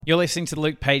You're listening to the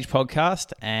Luke Page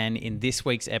podcast, and in this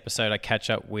week's episode, I catch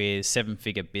up with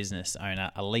seven-figure business owner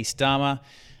Elise Darma,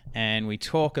 and we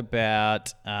talk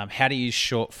about how to use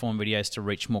short-form videos to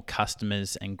reach more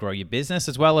customers and grow your business,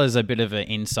 as well as a bit of an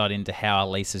insight into how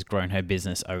Elise has grown her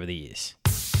business over the years.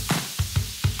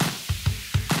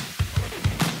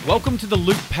 Welcome to the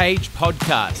Luke Page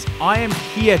podcast. I am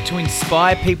here to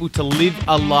inspire people to live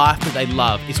a life that they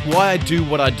love. It's why I do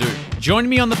what I do. Join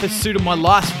me on the pursuit of my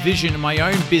life's vision and my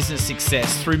own business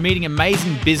success through meeting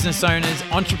amazing business owners,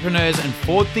 entrepreneurs, and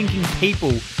forward-thinking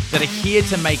people that are here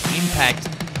to make impact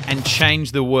and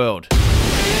change the world.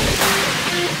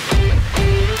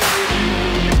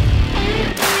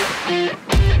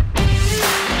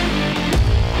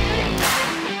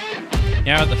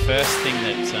 You know, the first thing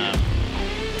that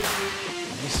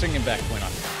thinking back when I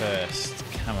first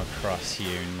come across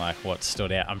you and like what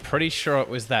stood out, I'm pretty sure it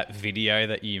was that video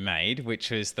that you made,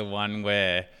 which was the one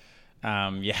where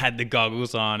you had the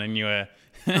goggles on and you were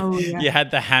you had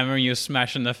the hammer and you were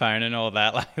smashing the phone and all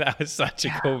that. Like that was such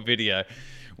a cool video.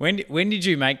 When did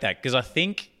you make that? Because I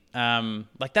think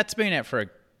like that's been out for a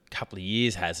couple of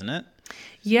years, hasn't it?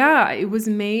 Yeah, it was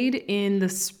made in the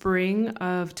spring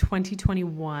of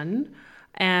 2021.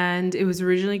 And it was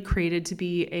originally created to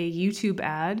be a YouTube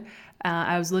ad.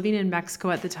 I was living in Mexico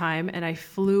at the time, and I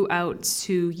flew out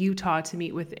to Utah to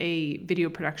meet with a video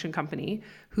production company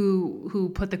who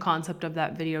put the concept of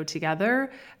that video together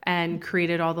and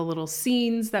created all the little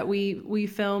scenes that we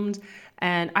filmed.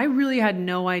 And I really had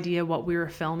no idea what we were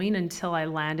filming until I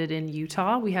landed in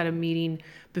Utah. We had a meeting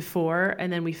before,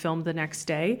 and then we filmed the next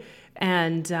day.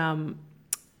 And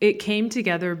it came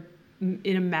together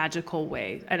in a magical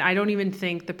way. And I don't even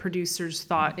think the producers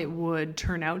thought it would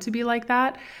turn out to be like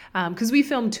that. Because we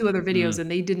filmed two other videos and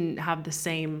they didn't have the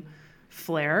same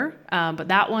flair. But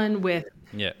that one with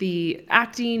the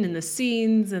acting and the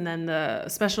scenes and then the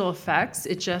special effects,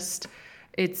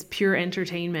 it's pure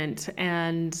entertainment.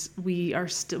 And we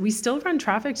still run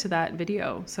traffic to that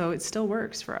video. So it still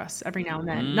works for us every now and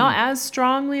then. Not as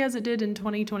strongly as it did in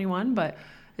 2021, but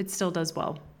it still does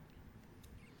well.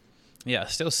 Yeah, I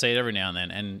still see it every now and then.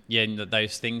 And yeah,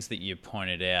 those things that you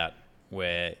pointed out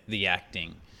where the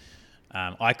acting,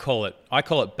 I call it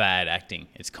bad acting.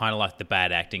 It's kind of like the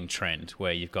bad acting trend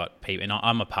where you've got people, and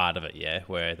I'm a part of it,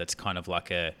 where that's kind of like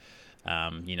a,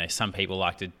 some people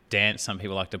like to dance, some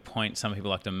people like to point, some people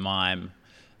like to mime.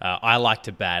 I like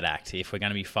to bad act. If we're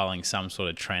going to be following some sort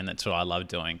of trend, that's what I love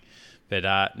doing.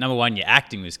 But number one, your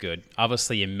acting was good.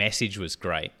 Obviously, your message was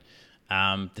great.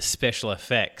 The special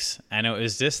effects, and it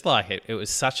was just like it was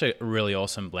such a really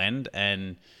awesome blend,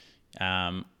 and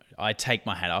I take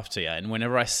my hat off to you. And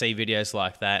whenever I see videos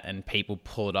like that and people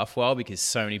pull it off well, because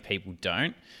so many people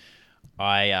don't,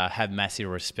 I have massive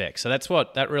respect. So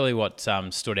that really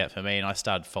stood out for me, and I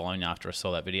started following after I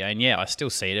saw that video. And yeah, I still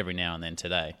see it every now and then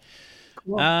today.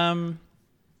 Cool.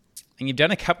 And you've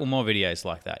done a couple more videos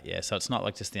like that, so it's not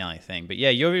like just the only thing. But yeah,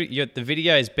 the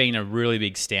video has been a really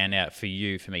big standout for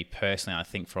you, for me personally, I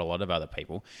think for a lot of other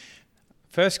people.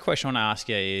 First question I want to ask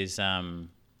you is, how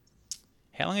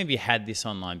long have you had this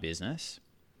online business?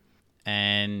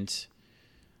 And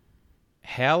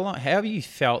how have you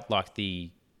felt like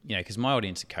because my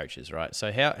audience are coaches, right?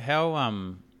 So how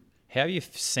have you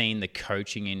seen the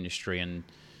coaching industry and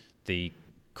the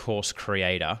course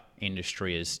creator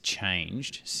industry has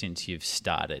changed since you've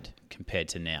started compared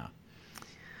to now?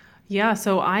 Yeah,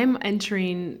 so I'm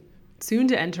soon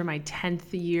to enter my 10th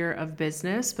year of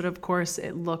business, but of course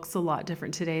it looks a lot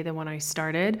different today than when I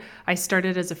started. I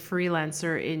started as a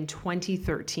freelancer in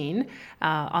 2013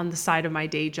 on the side of my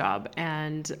day job,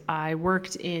 and I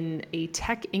worked in a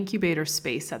tech incubator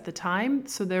space at the time.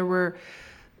 So there were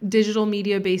digital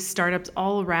media-based startups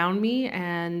all around me,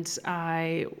 and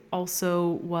I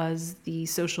also was the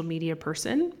social media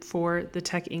person for the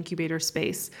tech incubator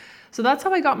space. So that's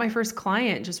how I got my first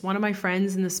client. Just one of my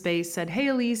friends in the space said, "Hey,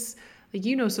 Elise, like,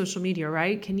 you know social media,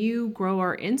 right? Can you grow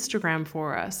our Instagram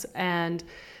for us?" And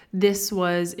this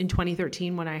was in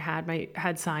 2013 when I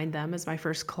had signed them as my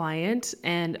first client,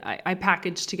 and I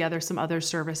packaged together some other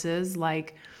services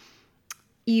like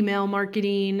email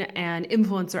marketing and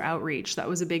influencer outreach. That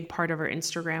was a big part of our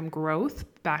Instagram growth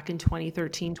back in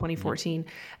 2013, 2014.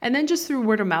 And then just through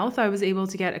word of mouth, I was able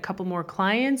to get a couple more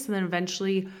clients, and then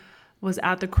eventually was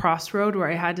at the crossroad where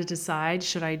I had to decide,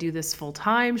 should I do this full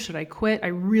time? Should I quit? I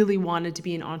really wanted to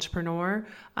be an entrepreneur.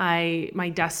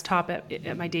 My desktop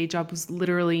at my day job was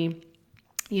literally,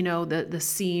 the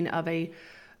scene of a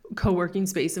co-working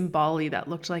space in Bali that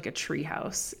looked like a tree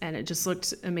house, and it just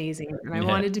looked amazing. And I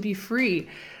wanted to be free.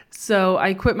 So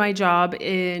I quit my job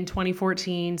in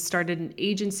 2014, started an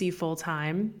agency full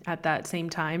time at that same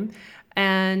time.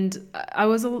 And I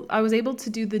was able to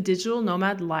do the digital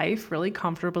nomad life really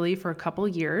comfortably for a couple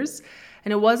years.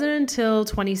 And it wasn't until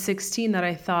 2016 that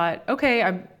I thought, okay,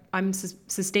 I'm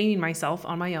sustaining myself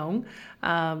on my own.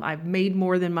 I've made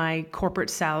more than my corporate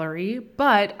salary,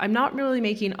 but I'm not really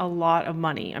making a lot of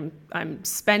money. I'm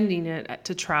spending it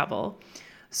to travel.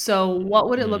 So what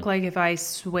would it look like if I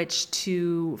switched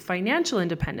to financial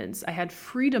independence? I had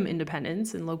freedom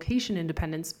independence and location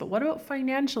independence, but what about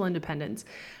financial independence?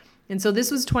 And so this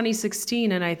was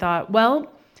 2016, and I thought,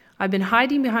 well, I've been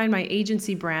hiding behind my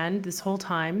agency brand this whole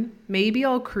time. Maybe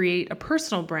I'll create a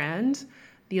personal brand,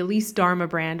 the Elise Darma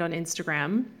brand on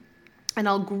Instagram, and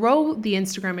I'll grow the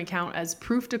Instagram account as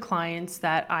proof to clients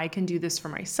that I can do this for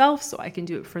myself, so I can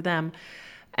do it for them.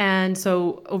 And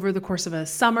so over the course of a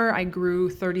summer, I grew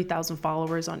 30,000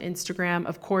 followers on Instagram.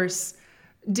 Of course,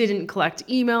 didn't collect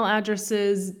email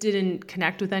addresses, didn't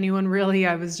connect with anyone really.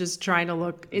 I was just trying to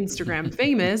look Instagram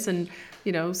famous and,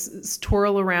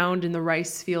 twirl around in the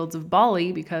rice fields of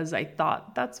Bali because I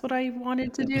thought that's what I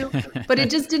wanted to do. But it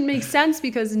just didn't make sense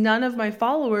because none of my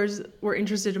followers were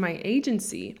interested in my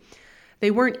agency.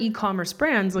 They weren't e-commerce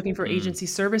brands looking for agency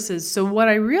services. So what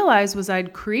I realized was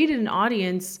I'd created an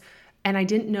audience and I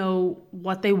didn't know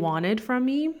what they wanted from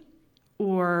me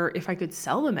or if I could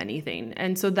sell them anything.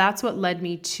 And so that's what led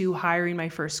me to hiring my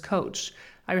first coach.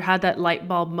 I had that light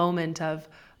bulb moment of,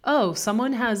 oh,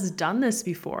 someone has done this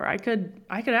before. I could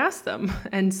ask them.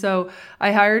 And so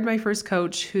I hired my first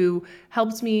coach who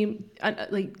helped me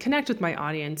connect with my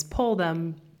audience, pull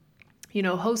them,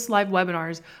 host live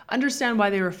webinars, understand why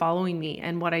they were following me.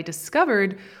 And what I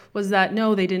discovered was that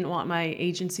no, they didn't want my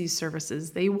agency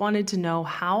services. They wanted to know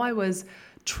how I was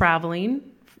traveling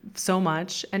so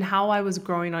much and how I was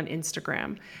growing on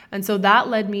Instagram. And so that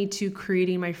led me to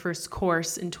creating my first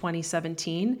course in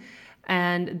 2017.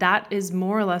 And that is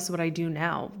more or less what I do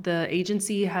now. The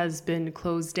agency has been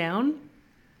closed down.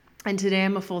 And today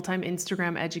I'm a full-time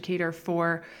Instagram educator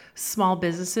for small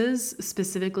businesses,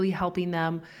 specifically helping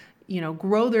them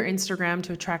grow their Instagram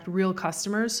to attract real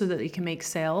customers so that they can make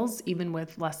sales even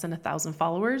with less than 1,000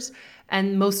 followers.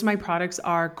 And most of my products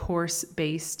are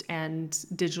course-based and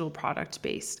digital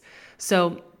product-based.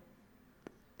 So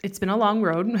it's been a long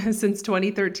road since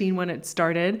 2013 when it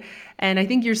started. And I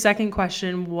think your second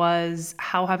question was,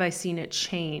 how have I seen it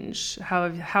change? How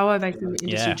have I seen the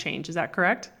industry change? Is that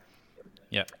correct?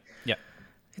 Yeah. Yeah.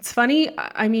 It's funny.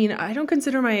 I mean, I don't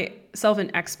consider myself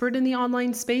an expert in the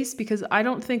online space because I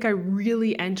don't think I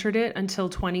really entered it until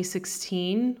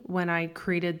 2016 when I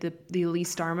created the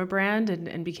Elise Darma brand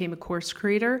and became a course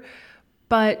creator.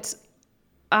 But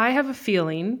I have a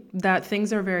feeling that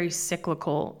things are very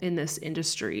cyclical in this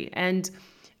industry. And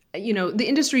the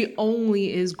industry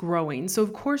only is growing. So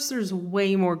of course there's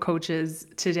way more coaches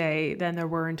today than there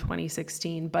were in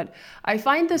 2016. But I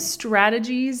find the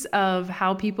strategies of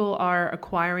how people are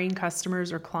acquiring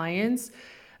customers or clients,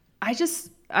 I just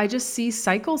see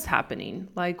cycles happening.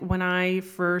 Like when I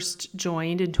first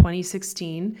joined in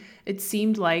 2016, it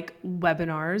seemed like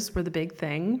webinars were the big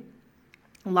thing.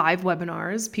 Live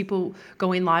webinars, people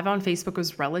going live on Facebook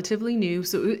was relatively new.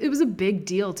 So it was a big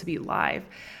deal to be live.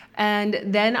 And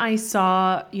then I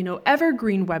saw,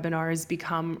 evergreen webinars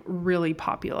become really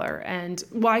popular. And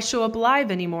why show up live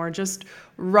anymore? Just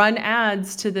run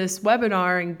ads to this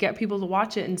webinar and get people to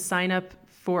watch it and sign up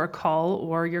for a call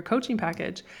or your coaching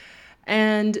package.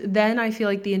 And then I feel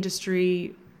like the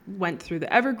industry went through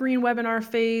the evergreen webinar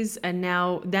phase, and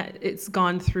now that it's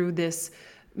gone through this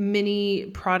mini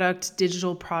product,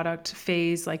 digital product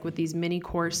phase, like with these mini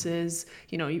courses,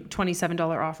 $27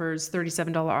 offers,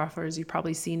 $37 offers, you've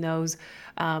probably seen those.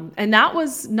 And that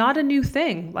was not a new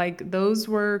thing. Like those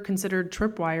were considered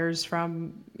tripwires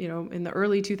from, in the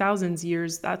early 2000s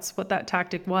years. That's what that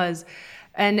tactic was.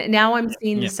 And now I'm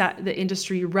seeing the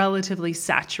industry relatively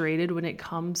saturated when it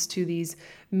comes to these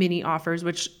mini offers,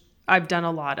 which I've done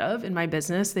a lot of in my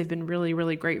business. They've been really,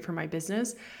 really great for my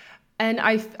business. And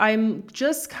I'm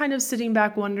just kind of sitting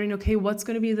back wondering, okay, what's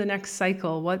going to be the next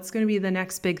cycle? What's going to be the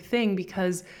next big thing?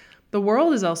 Because the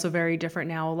world is also very different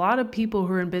now. A lot of people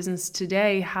who are in business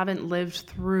today haven't lived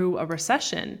through a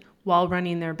recession while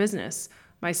running their business,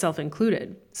 myself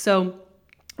included. So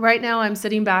right now I'm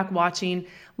sitting back watching,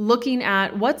 looking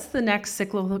at what's the next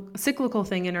cyclical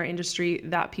thing in our industry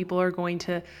that people are going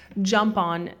to jump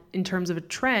on in terms of a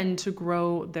trend to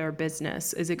grow their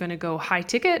business. Is it going to go high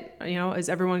ticket? Is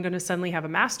everyone going to suddenly have a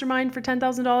mastermind for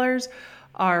 $10,000?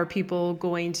 Are people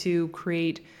going to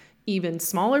create even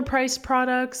smaller priced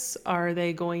products? Are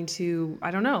they going to, I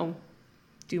don't know,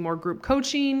 do more group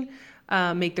coaching?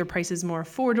 make their prices more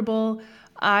affordable.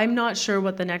 I'm not sure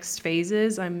what the next phase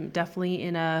is. I'm definitely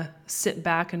in a sit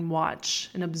back and watch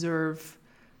and observe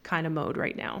kind of mode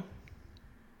right now.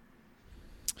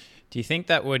 Do you think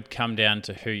that would come down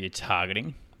to who you're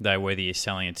targeting, though, whether you're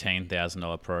selling a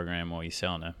 $10,000 program or you're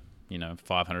selling a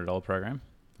 $500 program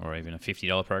or even a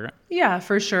 $50 program? Yeah,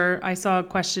 for sure. I saw a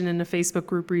question in a Facebook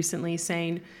group recently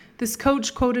saying, this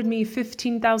coach quoted me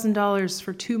 $15,000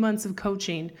 for 2 months of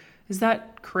coaching. Is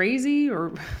that crazy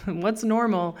or what's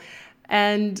normal?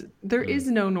 And there is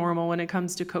no normal when it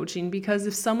comes to coaching, because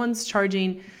if someone's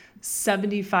charging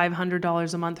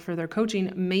 $7,500 a month for their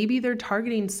coaching, maybe they're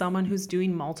targeting someone who's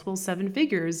doing multiple 7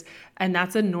 figures, and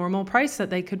that's a normal price that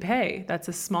they could pay. That's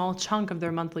a small chunk of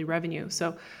their monthly revenue.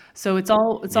 So it's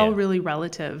all really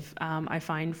relative, I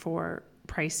find, for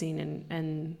pricing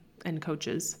and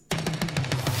coaches.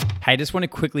 Hey, I just want to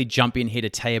quickly jump in here to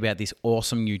tell you about this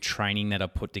awesome new training that I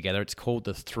put together. It's called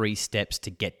the 3 Steps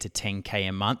to Get to 10K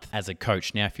a month as a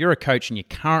coach. Now, if you're a coach and you're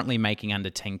currently making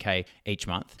under 10K each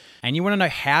month, and you want to know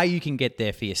how you can get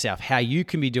there for yourself, how you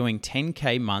can be doing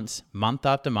 10K months, month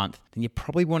after month, then you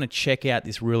probably want to check out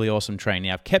this really awesome training.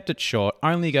 Now, I've kept it short,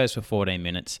 only goes for 14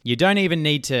 minutes. You don't even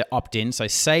need to opt in, so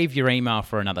save your email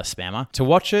for another spammer. To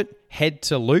watch it, head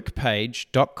to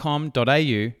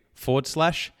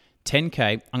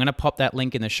lukepage.com.au/10K. I'm going to pop that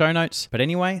link in the show notes. But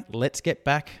anyway, let's get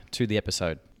back to the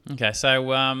episode. Okay, so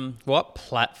what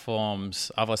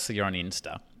platforms, obviously you're on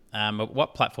Insta, but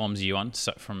what platforms are you on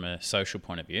from a social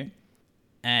point of view,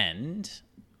 and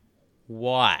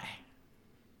why?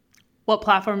 What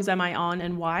platforms am I on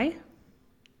and why?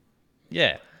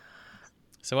 Yeah.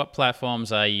 So what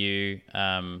platforms are you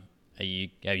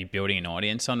building an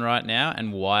audience on right now,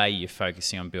 and why are you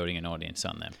focusing on building an audience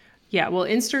on them? Yeah, well,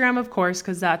 Instagram, of course,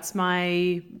 because that's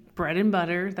my bread and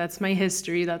butter. That's my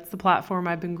history. That's the platform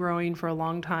I've been growing for a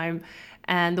long time,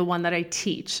 and the one that I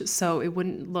teach. So it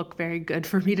wouldn't look very good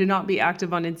for me to not be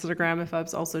active on Instagram if I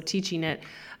was also teaching it.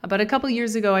 But a couple of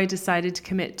years ago, I decided to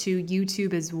commit to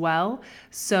YouTube as well.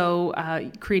 So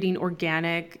creating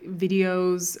organic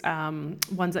videos,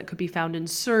 ones that could be found in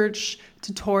search,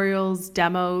 tutorials,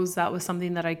 demos. That was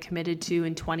something that I committed to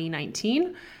in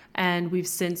 2019. And we've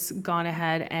since gone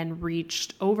ahead and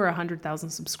reached over 100,000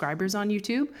 subscribers on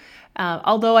YouTube.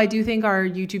 Although I do think our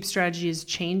YouTube strategy is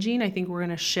changing. I think we're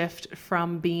going to shift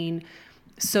from being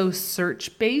so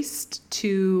search-based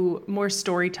to more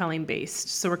storytelling-based.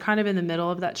 So we're kind of in the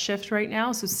middle of that shift right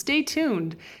now. So stay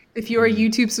tuned. If you're a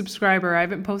YouTube subscriber, I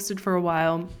haven't posted for a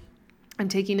while. I'm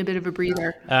taking a bit of a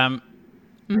breather.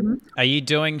 Are you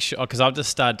doing, because I've just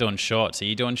started doing shorts. Are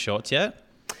you doing shorts yet?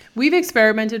 We've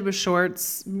experimented with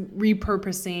shorts,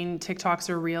 repurposing TikToks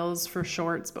or Reels for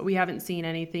shorts, but we haven't seen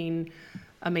anything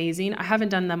amazing. I haven't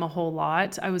done them a whole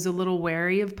lot. I was a little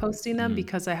wary of posting them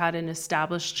because I had an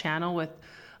established channel with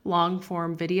long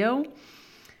form video.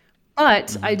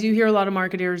 But I do hear a lot of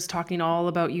marketers talking all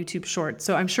about YouTube Shorts.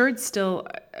 So I'm sure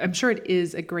it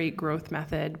is a great growth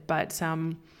method. But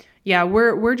yeah,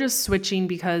 we're just switching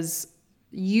because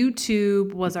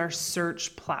YouTube was our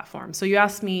search platform. So you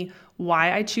asked me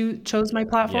why I chose my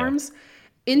platforms.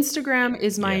 Yeah. Instagram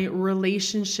is my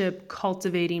relationship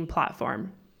cultivating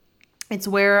platform. It's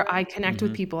where I connect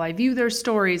with people. I view their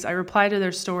stories. I reply to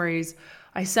their stories.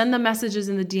 I send them messages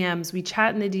in the DMs. We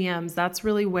chat in the DMs. That's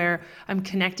really where I'm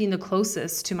connecting the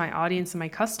closest to my audience and my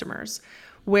customers.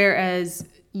 Whereas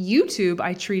YouTube,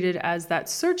 I treat it as that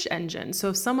search engine. So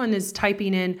if someone is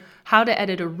typing in how to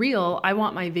edit a reel, I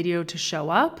want my video to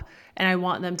show up and I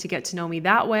want them to get to know me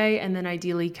that way. And then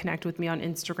ideally connect with me on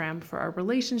Instagram for our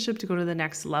relationship to go to the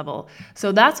next level.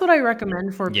 So that's what I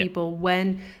recommend for people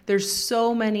when there's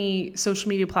so many social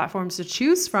media platforms to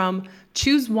choose from.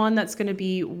 Choose one that's going to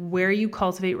be where you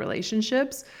cultivate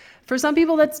relationships. For some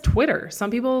people, that's Twitter. Some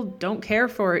people don't care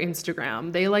for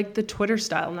Instagram. They like the Twitter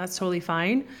style, and that's totally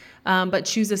fine. But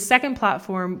choose a second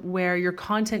platform where your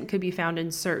content could be found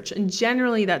in search. And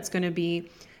generally, that's going to be,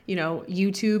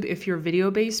 YouTube if you're a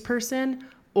video-based person,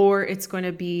 or it's going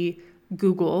to be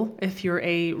Google if you're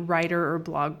a writer or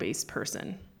blog-based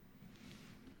person.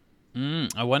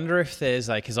 I wonder if there's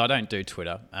because I don't do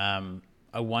Twitter.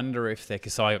 I wonder if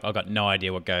because I've got no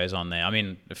idea what goes on there. I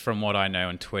mean, from what I know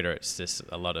on Twitter, it's just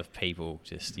a lot of people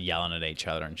just yelling at each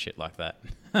other and shit like that.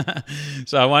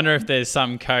 So I wonder if there's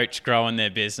some coach growing their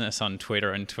business on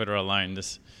Twitter and Twitter alone,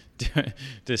 just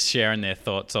sharing their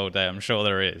thoughts all day. I'm sure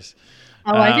there is.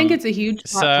 Oh, I think it's a huge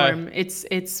platform. It's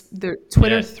the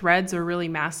Twitter threads are really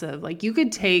massive. Like you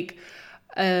could take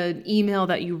an email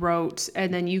that you wrote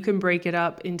and then you can break it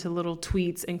up into little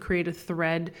tweets and create a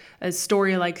thread, a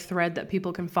story-like thread that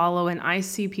people can follow. And I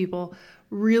see people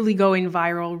really going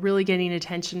viral, really getting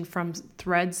attention from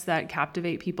threads that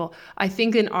captivate people. I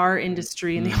think in our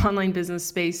industry, in the online business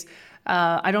space,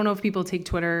 I don't know if people take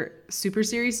Twitter super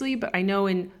seriously, but I know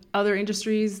in other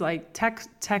industries like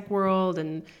tech world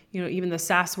and even the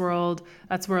SaaS world,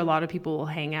 that's where a lot of people will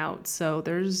hang out. So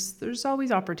there's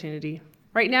always opportunity.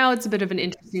 Right now, it's a bit of an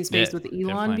interesting space with Elon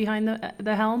definitely. behind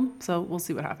the helm. So we'll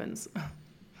see what happens.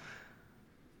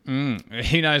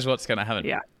 Who knows what's going to happen?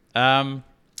 Yeah.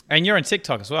 And you're on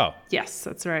TikTok as well. Yes,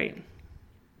 that's right.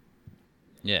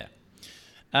 Yeah.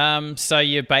 So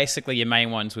you basically your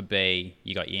main ones would be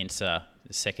you got your Insta,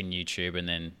 the second YouTube, and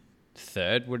then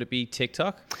third would it be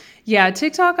TikTok? Yeah,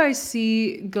 TikTok I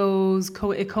see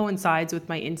it coincides with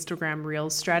my Instagram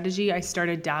Reels strategy. I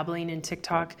started dabbling in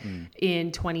TikTok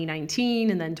in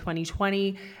 2019 and then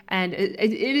 2020, and it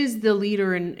is the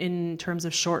leader in terms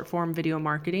of short form video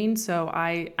marketing. So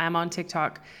I am on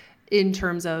TikTok in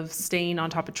terms of staying on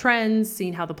top of trends,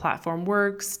 seeing how the platform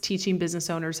works, teaching business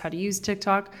owners how to use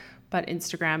TikTok. But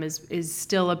Instagram is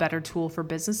still a better tool for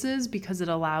businesses because it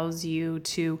allows you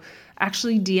to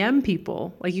actually DM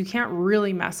people. Like you can't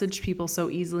really message people so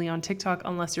easily on TikTok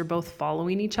unless you're both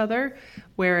following each other.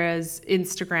 Whereas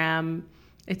Instagram,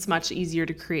 it's much easier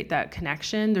to create that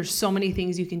connection. There's so many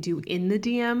things you can do in the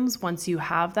DMs once you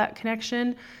have that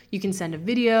connection. You can send a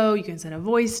video, you can send a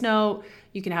voice note,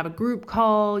 you can have a group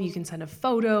call, you can send a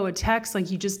photo, a text.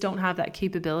 Like you just don't have that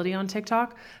capability on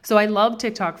TikTok. So I love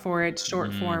TikTok for its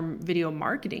short form video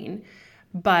marketing,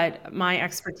 but my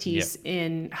expertise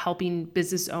in helping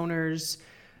business owners,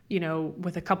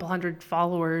 with a couple hundred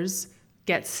followers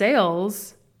get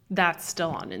sales, that's still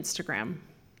on Instagram.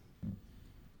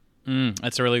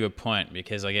 That's a really good point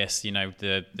because I guess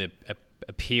the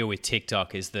appeal with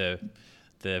TikTok is the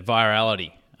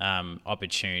virality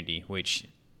opportunity, which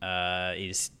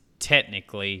is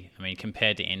technically, I mean,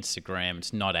 compared to Instagram,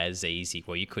 it's not as easy.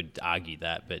 Well, you could argue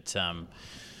that, but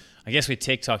I guess with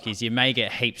TikTok is you may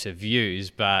get heaps of views,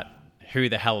 but who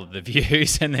the hell are the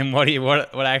views? And then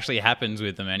what actually happens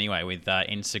with them anyway? With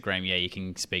Instagram, you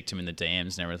can speak to them in the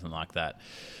DMs and everything like that.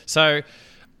 So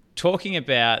talking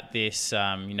about this,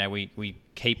 we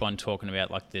keep on talking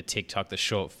about like the TikTok, the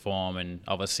short form, and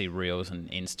obviously Reels and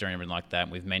Insta and everything like that.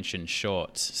 And we've mentioned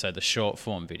Shorts, so the short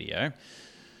form video.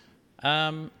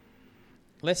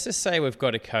 Let's just say we've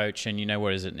got a coach and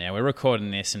what is it now? We're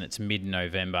recording this and it's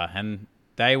mid-November and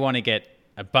they want to get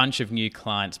a bunch of new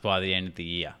clients by the end of the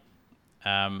year.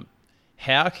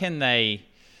 How can they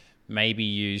maybe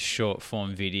use short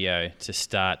form video to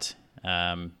start,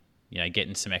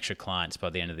 getting some extra clients by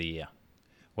the end of the year?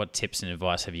 What tips and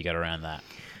advice have you got around that?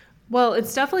 Well,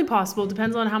 it's definitely possible. It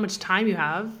depends on how much time you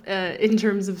have in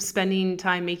terms of spending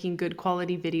time making good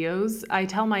quality videos. I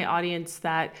tell my audience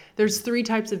that there's 3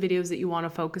 types of videos that you want to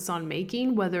focus on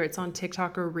making, whether it's on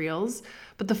TikTok or Reels.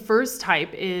 But the first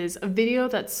type is a video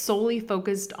that's solely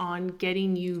focused on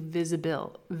getting you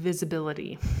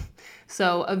visibility.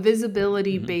 So a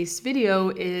visibility-based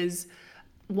video is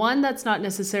one that's not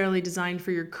necessarily designed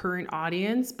for your current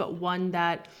audience, but one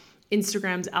that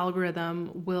Instagram's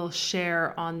algorithm will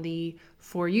share on the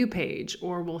For You page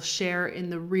or will share in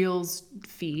the Reels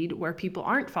feed where people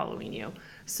aren't following you.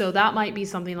 So that might be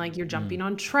something like you're jumping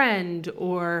on trend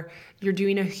or you're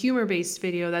doing a humor-based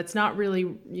video that's not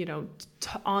really,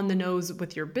 on the nose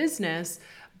with your business,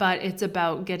 but it's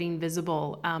about getting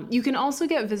visible. You can also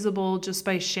get visible just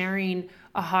by sharing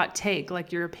a hot take, like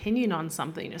your opinion on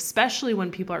something, especially when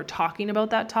people are talking about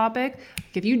that topic.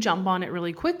 Like if you jump on it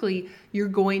really quickly, you're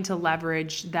going to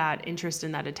leverage that interest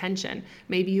and that attention.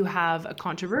 Maybe you have a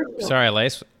controversial... Sorry,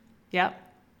 Elise. Yeah.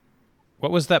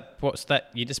 What's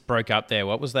that? You just broke up there.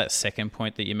 What was that second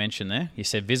point that you mentioned there? You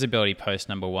said visibility post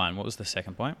number 1. What was the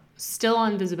second point? Still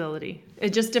on visibility.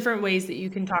 It's just different ways that you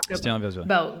can talk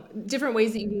about different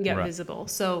ways that you can get visible.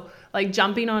 So like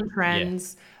jumping on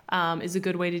trends is a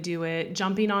good way to do it.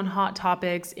 Jumping on hot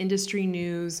topics, industry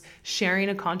news, sharing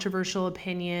a controversial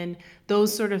opinion,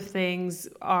 those sort of things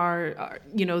are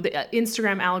the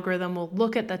Instagram algorithm will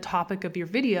look at the topic of your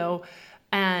video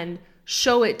and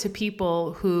show it to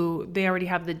people who they already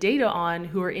have the data on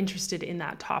who are interested in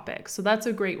that topic. So that's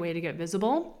a great way to get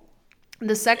visible.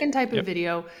 The second type of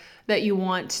video that you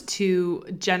want to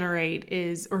generate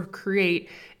or create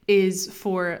is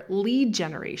for lead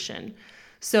generation.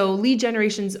 So lead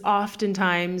generation is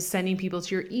oftentimes sending people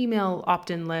to your email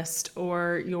opt-in list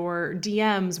or your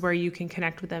DMs where you can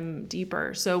connect with them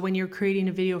deeper. So when you're creating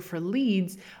a video for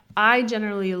leads, I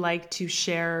generally like to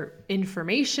share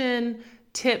information,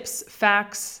 tips,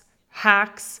 facts,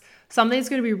 hacks, something that's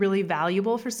going to be really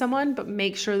valuable for someone, but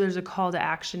make sure there's a call to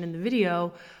action in the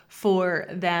video for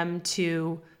them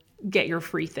to get your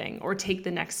free thing or take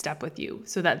the next step with you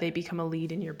so that they become a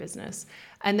lead in your business.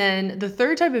 And then the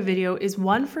third type of video is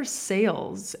one for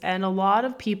sales. And a lot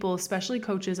of people, especially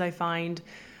coaches, I find,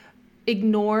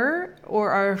 ignore or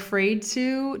are afraid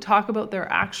to talk about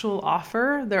their actual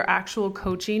offer, their actual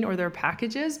coaching or their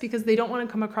packages because they don't want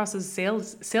to come across as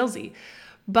salesy.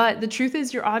 But the truth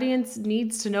is your audience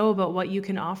needs to know about what you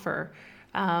can offer.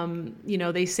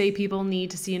 They say people need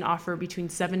to see an offer between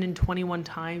 7 and 21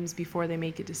 times before they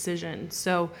make a decision.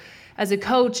 So as a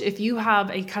coach, if you have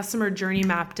a customer journey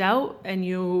mapped out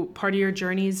and part of your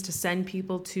journey is to send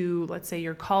people to, let's say,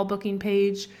 your call booking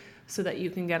page so that you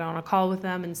can get on a call with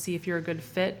them and see if you're a good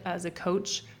fit as a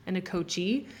coach and a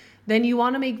coachee, then you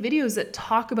want to make videos that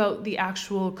talk about the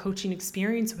actual coaching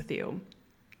experience with you.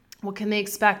 What can they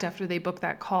expect after they book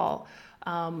that call?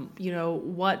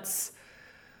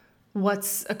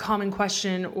 What's a common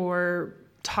question or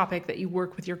topic that you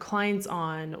work with your clients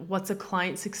on? What's a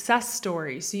client success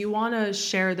story? So you want to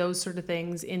share those sort of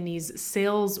things in these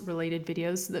sales related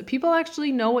videos so that people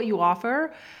actually know what you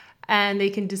offer and they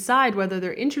can decide whether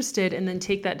they're interested and then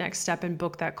take that next step and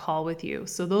book that call with you.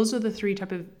 So those are the three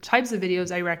types of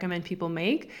videos I recommend people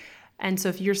make. And so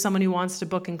if you're someone who wants to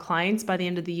book in clients by the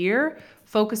end of the year,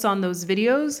 focus on those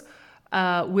videos.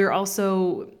 We're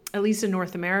also, at least in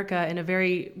North America, in a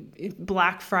very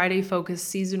Black Friday focused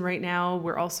season right now.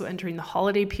 We're also entering the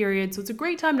holiday period. So it's a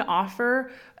great time to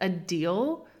offer a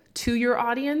deal to your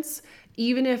audience,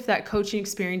 even if that coaching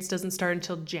experience doesn't start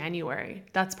until January.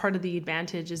 That's part of the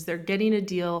advantage is they're getting a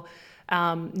deal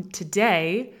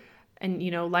today. And,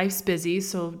 life's busy,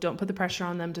 so don't put the pressure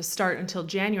on them to start until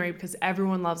January because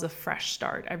everyone loves a fresh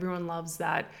start. Everyone loves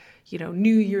that,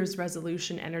 New Year's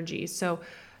resolution energy. So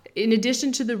in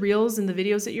addition to the reels and the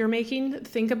videos that you're making,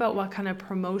 think about what kind of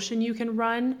promotion you can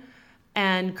run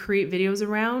and create videos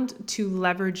around to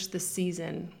leverage the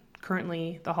season,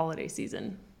 currently the holiday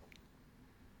season.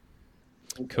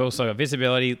 Cool. So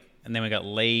visibility, and then we got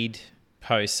lead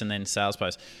posts and then sales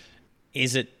posts.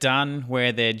 Is it done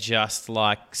where they're just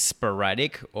like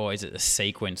sporadic, or is it a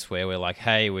sequence where we're like,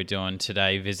 hey, we're doing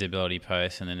today visibility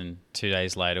post, and then 2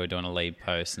 days later we're doing a lead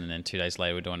post, and then 2 days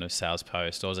later we're doing a sales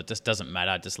post, or is it just doesn't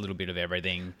matter, just a little bit of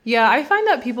everything? Yeah, I find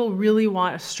that people really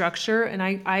want a structure, and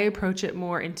I approach it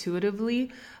more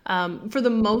intuitively. For the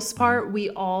most part, we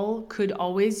all could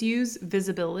always use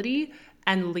visibility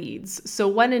and leads. So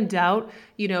when in doubt,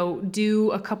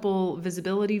 do a couple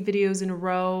visibility videos in a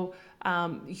row.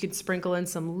 You could sprinkle in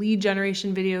some lead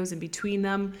generation videos in between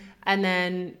them. And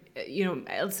then,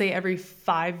 let's say every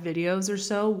 5 videos or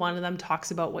so, one of them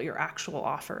talks about what your actual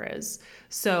offer is.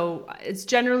 So it's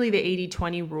generally the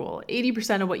 80-20 rule.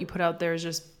 80% of what you put out there is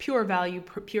just pure value,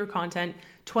 pure content.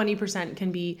 20%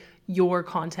 can be your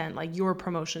content, like your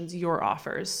promotions, your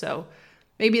offers. So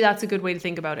maybe that's a good way to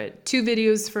think about it. 2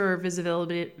 videos for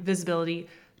visibility,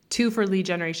 2 for lead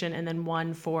generation, and then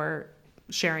 1 for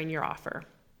sharing your offer.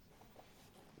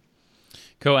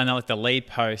 Cool. And then like the lead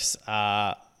posts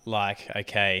are like,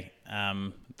 okay,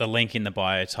 the link in the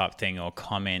bio type thing or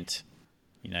comment,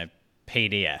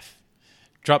 PDF.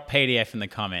 Drop PDF in the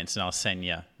comments and I'll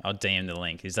DM the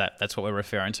link. That's what we're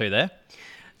referring to there?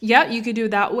 Yeah, you could do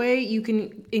it that way. You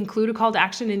can include a call to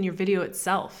action in your video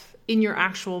itself, in your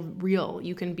actual reel.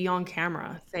 You can be on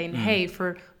camera saying, hey,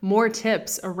 for more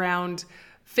tips around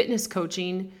fitness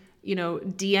coaching,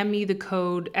 DM me the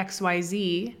code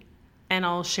XYZ and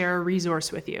I'll share a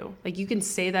resource with you. Like you can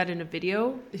say that in a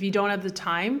video. If you don't have the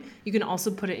time, you can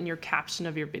also put it in your caption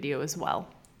of your video as well.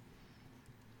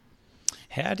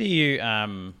 How do you,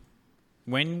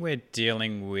 when we're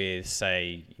dealing with,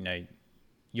 say,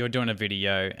 you're doing a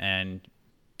video, and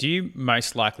do you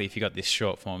most likely, if you got this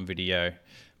short form video,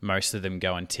 most of them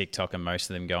go on TikTok and most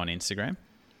of them go on Instagram?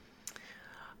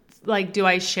 Like, do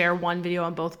I share one video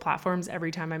on both platforms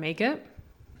every time I make it?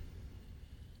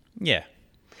 Yeah.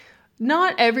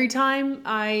 Not every time.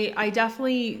 I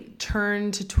definitely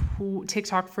turn to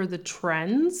TikTok for the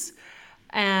trends.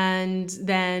 And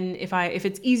then if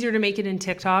it's easier to make it in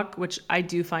TikTok, which I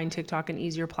do find TikTok an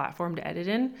easier platform to edit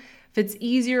in, if it's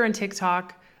easier in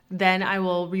TikTok, then I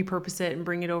will repurpose it and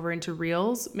bring it over into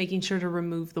Reels, making sure to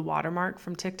remove the watermark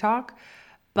from TikTok.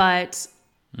 But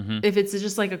if it's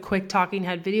just like a quick talking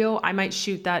head video, I might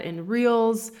shoot that in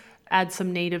Reels, add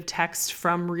some native text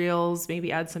from Reels,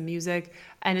 maybe add some music.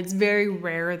 And it's very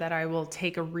rare that I will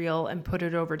take a Reel and put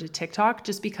it over to TikTok,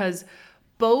 just because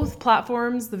both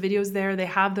platforms, the videos there, they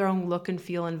have their own look and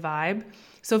feel and vibe.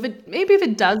 So if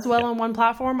it does well on one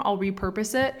platform, I'll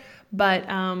repurpose it. But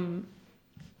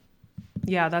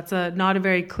yeah, that's not a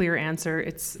very clear answer.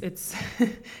 It's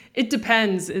it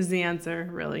depends is the answer,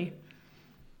 really.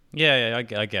 Yeah,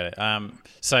 I get it.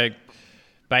 So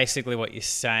basically what you're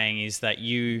saying is that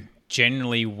you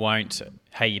generally won't,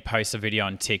 hey, you post a video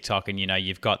on TikTok and,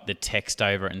 you've got the text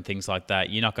over it and things like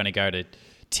that. You're not going to go to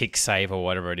tick save or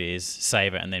whatever it is,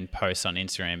 save it and then post on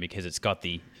Instagram because it's got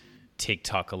the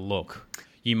TikTok look.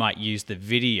 You might use the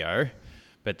video,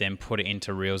 but then put it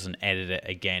into Reels and edit it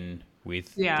again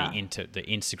with the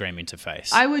Instagram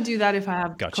interface. I would do that if I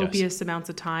have copious amounts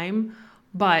of time.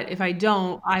 But if I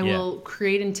don't, I will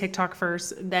create in TikTok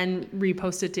first, then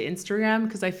repost it to Instagram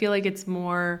because I feel like it's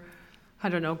more, I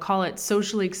don't know, call it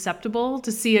socially acceptable to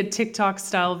see a TikTok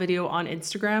style video on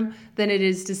Instagram than it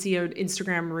is to see an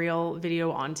Instagram reel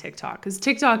video on TikTok. Because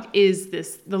TikTok is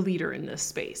the leader in this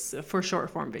space for short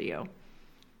form video.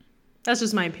 That's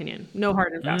just my opinion. No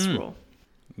hard and fast rule.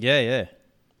 Yeah,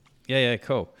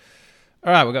 cool.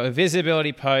 All right, we've got a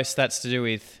visibility post. That's to do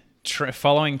with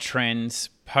following trends,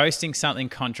 posting something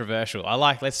controversial.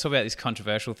 Let's talk about this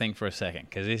controversial thing for a second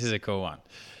because this is a cool one.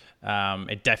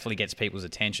 It definitely gets people's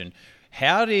attention.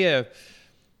 How does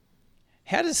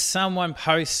someone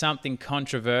post something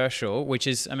controversial, which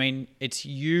is, it's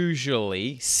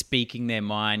usually speaking their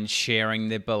mind, sharing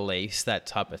their beliefs, that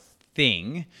type of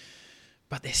thing,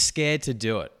 but they're scared to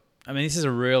do it. This is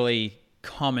a really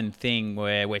common thing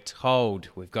where we're told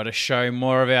we've got to show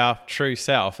more of our true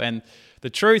self. And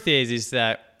the truth is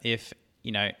that if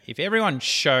everyone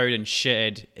showed and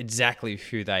shared exactly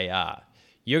who they are,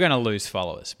 you're going to lose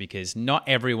followers because not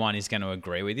everyone is going to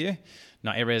agree with you.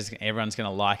 Not everyone's going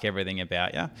to like everything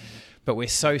about you. But we're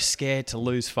so scared to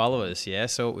lose followers, yeah?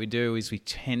 So what we do is we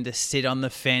tend to sit on the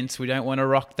fence. We don't want to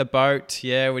rock the boat,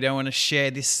 yeah? We don't want to share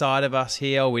this side of us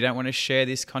here. We don't want to share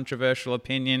this controversial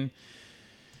opinion.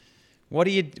 What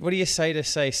do you say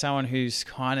to someone who's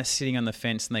kind of sitting on the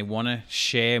fence and they want to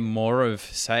share more of,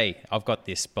 say, I've got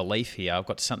this belief here, I've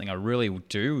got something I really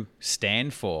do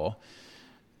stand for,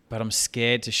 but I'm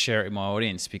scared to share it with my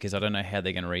audience because I don't know how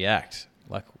they're going to react.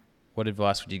 What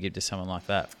advice would you give to someone like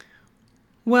that?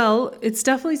 Well, it's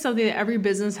definitely something that every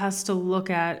business has to look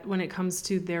at when it comes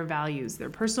to their values, their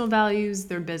personal values,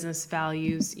 their business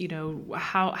values.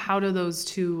 How do those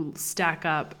two stack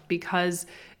up? Because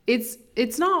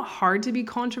it's not hard to be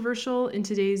controversial in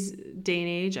today's day and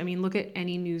age. Look at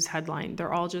any news headline.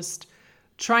 They're all just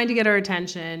trying to get our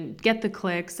attention, get the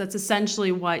clicks. That's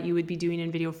essentially what you would be doing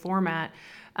in video format.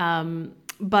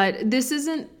 But this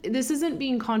isn't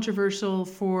being controversial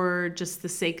for just the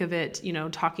sake of it,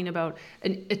 talking about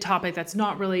a topic that's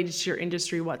not related to your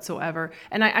industry whatsoever.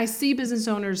 And I see business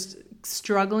owners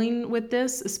struggling with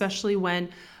this, especially when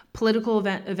political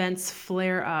events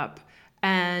flare up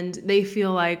and they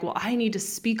feel like, well, I need to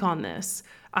speak on this.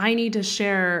 I need to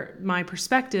share my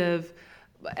perspective.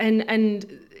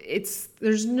 And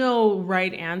there's no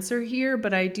right answer here,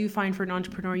 but I do find for an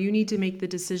entrepreneur, you need to make the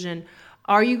decision.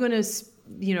 Are you going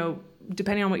to,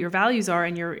 depending on what your values are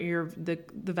and the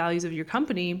values of your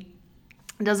company,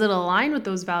 does it align with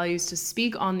those values to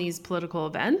speak on these political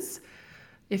events?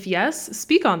 If yes,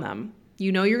 speak on them.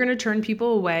 You're going to turn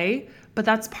people away, but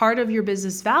that's part of your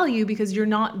business value because you're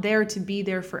not there to be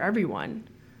there for everyone.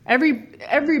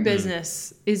 Every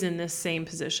business is in this same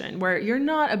position where you're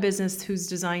not a business who's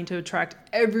designed to attract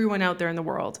everyone out there in the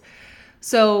world.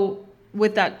 So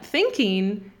with that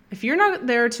thinking, if you're not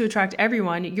there to attract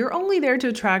everyone, you're only there to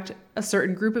attract a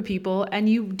certain group of people, and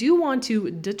you do want to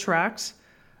detract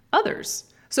others.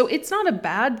 So it's not a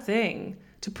bad thing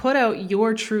to put out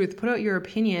your truth, put out your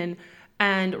opinion,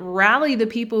 and rally the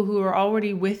people who are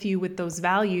already with you with those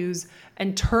values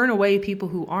and turn away people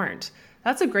who aren't.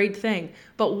 That's a great thing.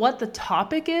 But what the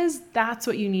topic is, that's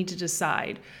what you need to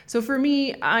decide. So for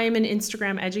me, I'm an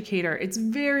Instagram educator. It's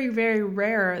very, very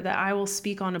rare that I will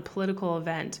speak on a political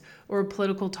event or a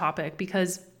political topic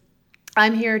because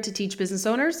I'm here to teach business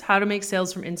owners how to make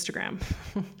sales from Instagram.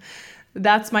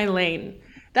 That's my lane.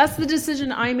 That's the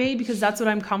decision I made because that's what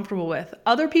I'm comfortable with.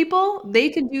 Other people, they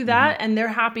can do that and they're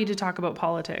happy to talk about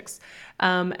politics.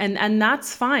 And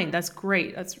that's fine. That's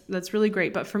great. That's really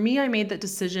great. But for me, I made that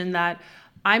decision that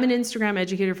I'm an Instagram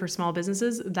educator for small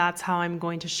businesses. That's how I'm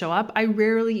going to show up. I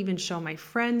rarely even show my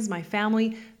friends, my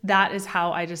family. That is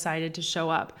how I decided to show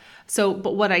up.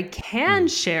 But what I can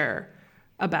share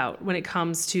about when it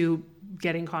comes to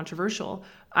getting controversial,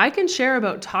 I can share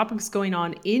about topics going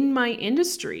on in my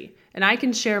industry. And I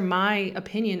can share my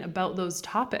opinion about those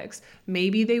topics.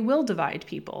 Maybe they will divide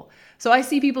people. So I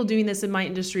see people doing this in my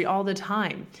industry all the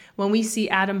time. When we see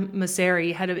Adam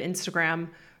Mosseri, head of Instagram,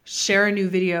 share a new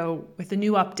video with a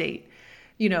new update,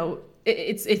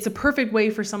 it's a perfect way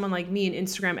for someone like me, an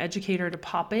Instagram educator, to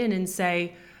pop in and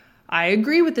say, I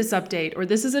agree with this update, or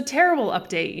this is a terrible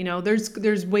update.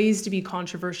 There's ways to be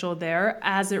controversial there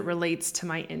as it relates to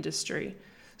my industry.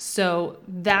 So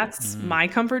that's my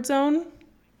comfort zone.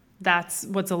 That's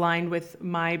what's aligned with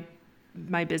my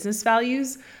business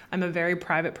values. I'm a very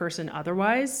private person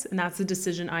otherwise, and that's the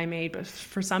decision I made. But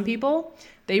for some people,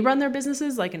 they run their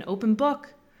businesses like an open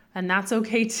book, and that's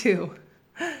okay too.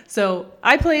 So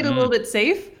I played a little bit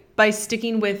safe by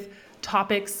sticking with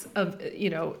topics of,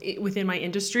 within my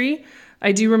industry.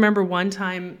 I do remember one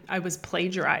time I was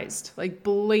plagiarized, like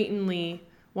blatantly.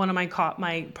 One of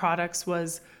my products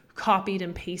was copied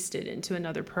and pasted into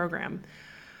another program.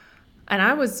 And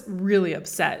I was really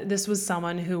upset. This was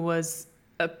someone who was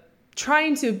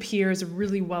trying to appear as a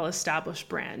really well-established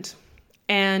brand.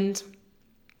 And,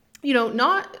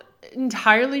 not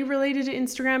entirely related to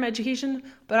Instagram education,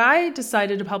 but I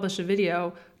decided to publish a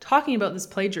video talking about this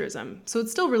plagiarism. So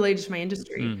it's still related to my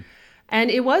industry. And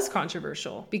it was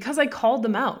controversial because I called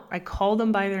them out. I called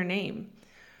them by their name.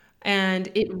 And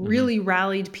it really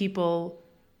rallied people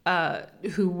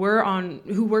who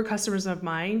were customers of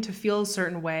mine to feel a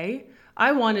certain way.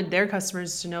 I wanted their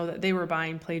customers to know that they were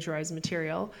buying plagiarized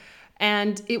material.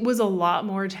 And it was a lot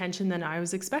more attention than I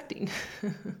was expecting.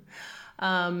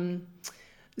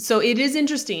 So it is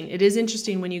interesting. It is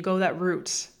interesting when you go that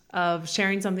route of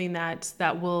sharing something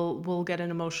that will get an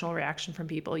emotional reaction from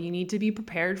people. You need to be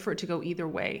prepared for it to go either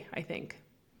way, I think.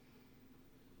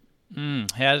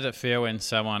 How did it feel when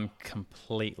someone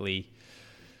completely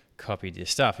copied your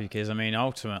stuff? Because,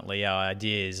 ultimately our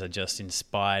ideas are just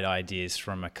inspired ideas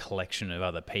from a collection of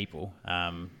other people.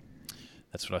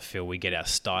 That's what I feel we get our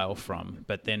style from.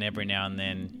 But then every now and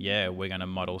then, we're going to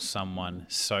model someone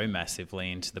so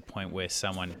massively into the point where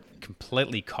someone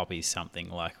completely copies something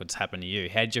like what's happened to you.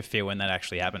 How did you feel when that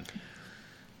actually happened?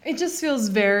 It just feels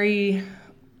very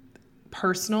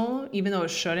personal, even though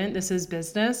it shouldn't. This is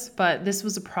business, but this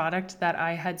was a product that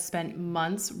I had spent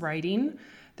months writing.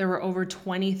 There were over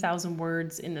 20,000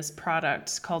 words in this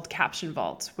product called Caption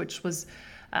Vault, which was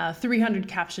 300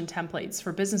 caption templates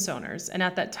for business owners. And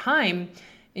at that time,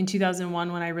 in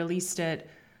 2001, when I released it,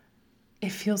 it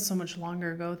feels so much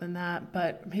longer ago than that,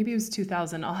 but maybe it was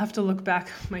 2000. I'll have to look back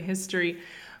at my history.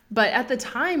 But at the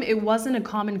time, it wasn't a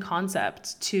common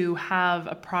concept to have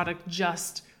a product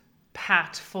just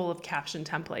packed full of caption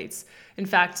templates. In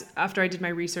fact, after I did my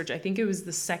research, I think it was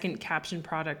the second caption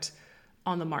product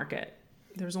on the market.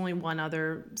 There's only one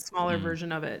other smaller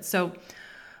version of it. So,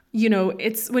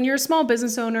 it's when you're a small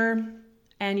business owner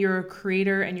and you're a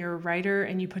creator and you're a writer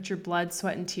and you put your blood,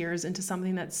 sweat, and tears into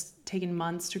something that's taken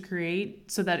months to create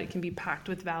so that it can be packed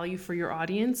with value for your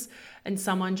audience, and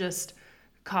someone just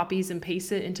copies and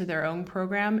pastes it into their own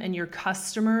program, and your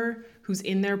customer who's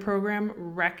in their program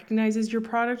recognizes your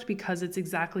product because it's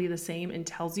exactly the same and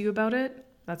tells you about it.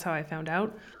 That's how I found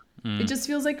out. It just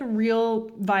feels like a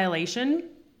real violation.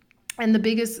 And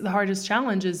the hardest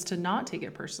challenge is to not take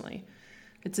it personally.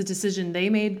 It's a decision they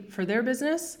made for their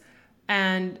business,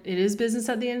 and it is business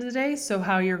at the end of the day. So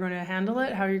how you're going to handle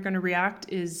it, how you're going to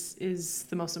react is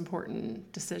the most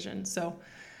important decision. So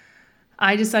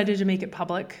I decided to make it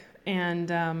public, and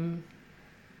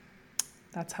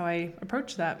that's how I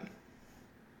approached that.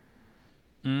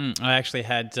 I actually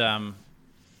had, it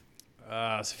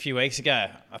was a few weeks ago,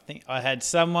 I think I had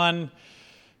someone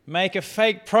make a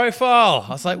fake profile.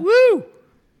 I was like, woo,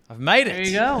 I've made it. There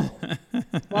you go.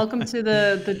 Welcome to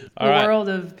the right. world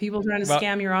of people trying to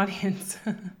scam your audience.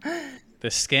 The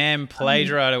scam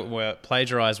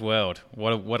plagiarized world.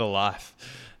 What a life.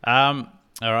 All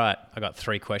right. I got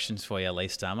 3 questions for you,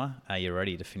 Elise Darma. Are you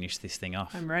ready to finish this thing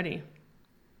off? I'm ready.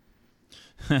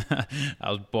 I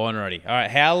was born ready. All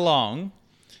right. How long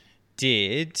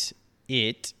did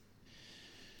it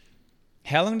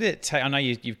take? I know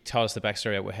you've told us the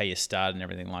backstory about how you started and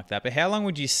everything like that, but how long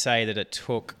would you say that it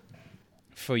took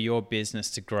for your business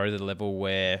to grow to the level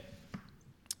where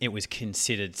it was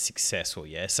considered successful?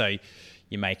 Yeah. So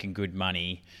you're making good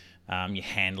money, you're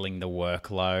handling the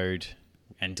workload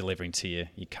and delivering to your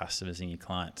customers and your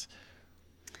clients.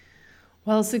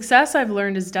 Well, success, I've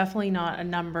learned, is definitely not a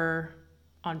number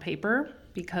on paper,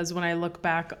 because when I look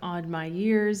back on my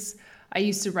years, I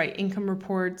used to write income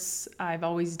reports. I've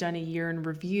always done a year in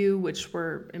review, which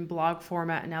were in blog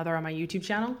format, and now they're on my YouTube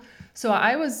channel. So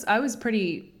I was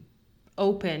pretty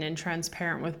open and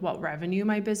transparent with what revenue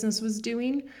my business was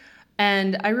doing.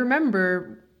 And I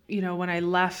remember, when I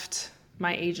left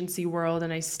my agency world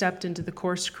and I stepped into the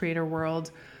course creator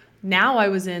world, now I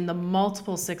was in the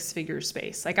multiple 6-figure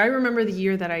space. Like, I remember the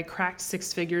year that I cracked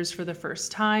 6 figures for the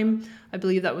first time. I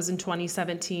believe that was in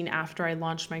 2017 after I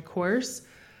launched my course.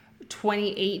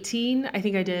 2018, I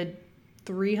think I did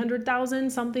 300,000,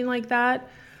 something like that.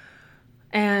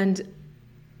 And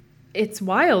it's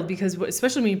wild because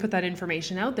especially when you put that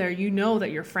information out there, you know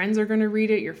that your friends are going to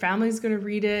read it, your family's going to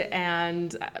read it,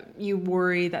 and you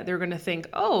worry that they're going to think,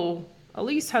 oh,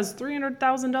 Elise has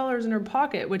 $300,000 in her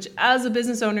pocket, which as a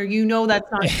business owner, you know that's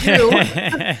not true.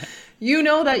 You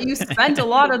know that you spent a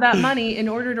lot of that money in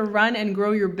order to run and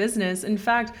grow your business. In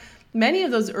fact, many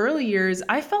of those early years,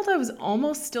 I felt I was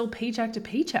almost still paycheck to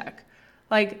paycheck.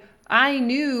 Like I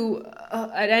knew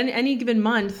at any given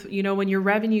month, you know, when your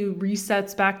revenue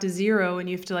resets back to zero and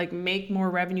you have to like make more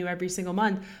revenue every single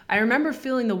month, I remember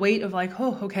feeling the weight of like,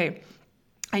 oh, okay,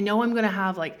 I know I'm going to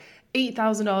have like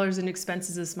 $8,000 in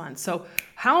expenses this month. So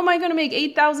how am I going to make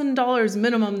 $8,000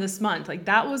 minimum this month? Like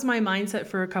that was my mindset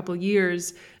for a couple of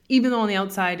years, even though on the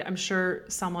outside, I'm sure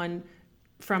someone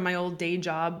from my old day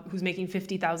job who's making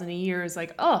 $50,000 a year is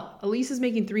like, oh, Elise is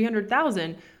making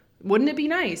 $300,000. Wouldn't it be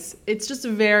nice? It's just a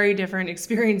very different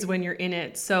experience when you're in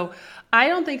it. So I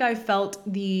don't think I felt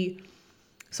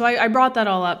so I brought that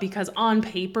all up because on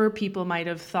paper, people might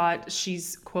have thought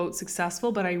she's, quote,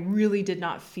 successful, but I really did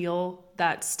not feel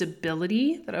that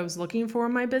stability that I was looking for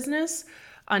in my business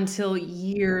until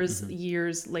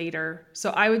years later. So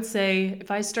I would say if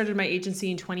I started my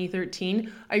agency in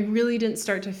 2013, I really didn't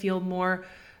start to feel more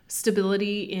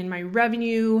stability in my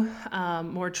revenue,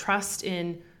 more trust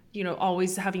in, you know,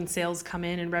 always having sales come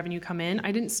in and revenue come in.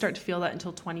 I didn't start to feel that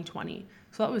until 2020.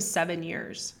 So that was 7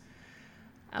 years.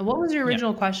 What was your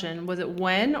original question? Was it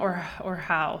when or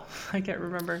how? I can't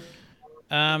remember.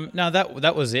 No,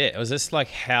 that was it. It was just like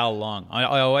how long.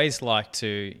 I always like to,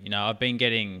 you know, I've been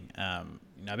getting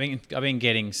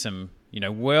some, you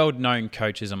know, world-known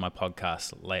coaches on my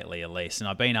podcast lately, Elise, and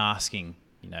I've been asking,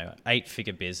 you know,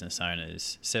 8-figure business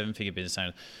owners, 7-figure business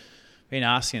owners, been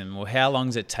asking them, well, how long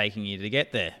is it taking you to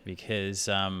get there? Because,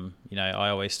 you know, I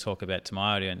always talk about to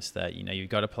my audience that, you know, you've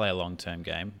got to play a long-term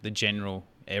game. The general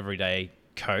everyday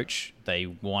coach, they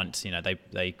want, you know,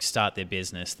 they start their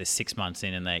business, they're 6 months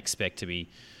in and they expect to be,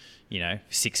 you know,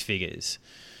 6 figures.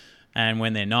 And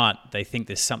when they're not, they think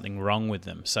there's something wrong with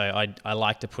them. So I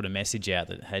like to put a message out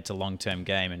that hey, it's a long-term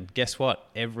game. And guess what?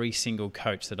 Every single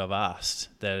coach that I've asked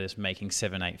that is making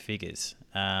 7-8 figures,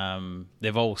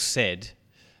 they've all said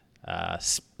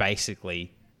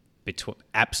basically between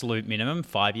absolute minimum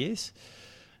 5 years,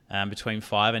 between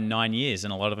 5 and 9 years,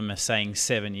 and a lot of them are saying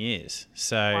 7 years.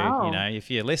 So wow. You know,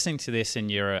 if you're listening to this and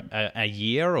you're a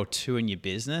year or two in your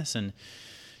business and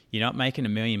you're not making $1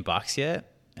 million yet,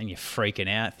 and you're freaking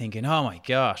out thinking, oh my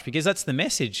gosh, because that's the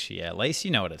message. Yeah, at least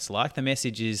you know what it's like. The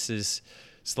message is it's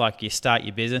like you start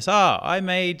your business. Oh, I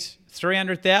made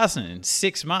 $300,000 in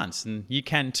 6 months, and you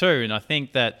can too. And I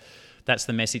think that's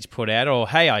the message put out. Or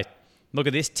hey, look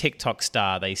at this TikTok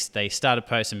star. They started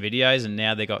posting videos and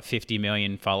now they got 50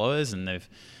 million followers and they've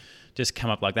just come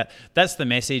up like that. That's the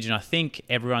message, and I think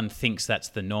everyone thinks that's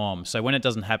the norm. So when it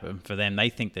doesn't happen for them, they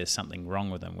think there's something wrong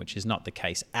with them, which is not the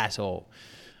case at all.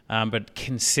 But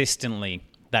consistently,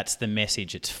 that's the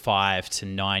message. It's 5 to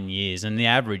 9 years, and the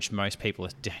average, most people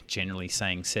are generally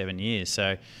saying 7 years.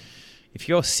 So if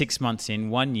you're 6 months in,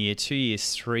 1 year, 2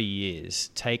 years, 3 years,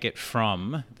 take it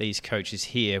from these coaches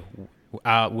here,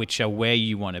 which are where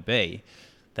you want to be.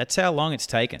 That's how long it's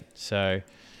taken. So,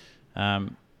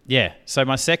 yeah. So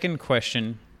my second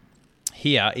question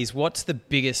here is, what's the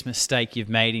biggest mistake you've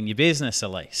made in your business,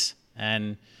 Elise?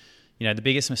 And, you know, the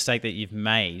biggest mistake that you've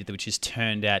made, which has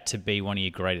turned out to be one of your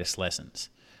greatest lessons.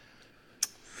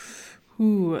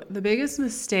 The biggest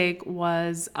mistake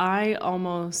was I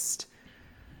almost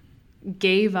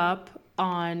gave up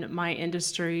on my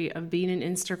industry of being an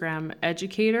Instagram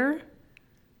educator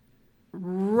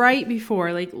right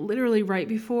before, like literally right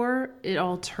before it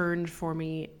all turned for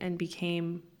me and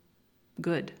became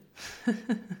good.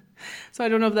 So I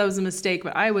don't know if that was a mistake,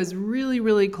 but I was really,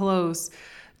 really close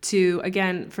to,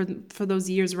 again, for those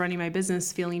years running my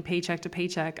business, feeling paycheck to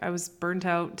paycheck. I was burnt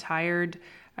out, tired.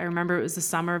 I remember it was the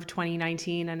summer of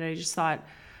 2019, and I just thought,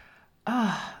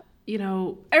 you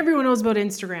know, everyone knows about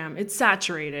Instagram. It's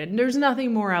saturated. There's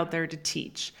nothing more out there to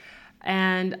teach.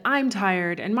 And I'm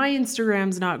tired, and my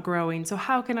Instagram's not growing. So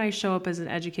how can I show up as an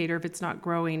educator if it's not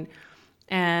growing?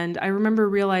 And I remember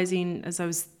realizing it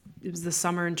was the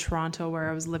summer in Toronto where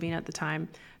I was living at the time.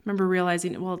 I remember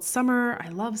realizing, well, it's summer. I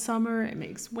love summer. It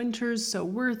makes winters so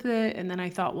worth it. And then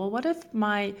I thought, well, what if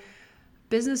my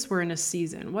business were in a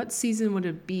season? What season would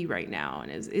it be right now?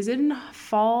 And is it in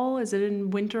fall? Is it in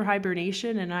winter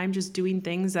hibernation? And I'm just doing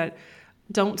things that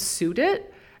don't suit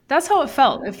it? That's how it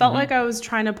felt. It felt like I was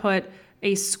trying to put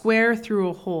a square through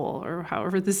a hole, or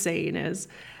however the saying is.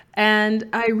 And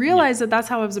I realized that that's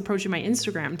how I was approaching my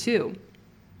Instagram too.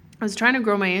 I was trying to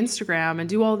grow my Instagram and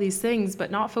do all these things, but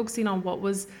not focusing on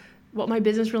what my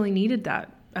business really needed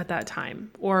at that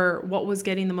time, or what was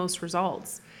getting the most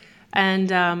results. And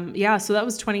so that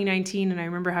was 2019. And I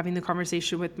remember having the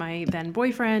conversation with my then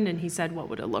boyfriend, and he said, what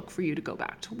would it look for you to go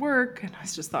back to work? And I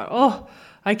just thought, oh,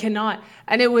 I cannot.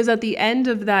 And it was at the end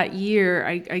of that year,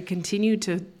 I continued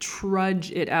to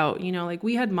trudge it out. You know, like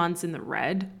we had months in the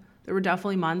red. There were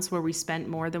definitely months where we spent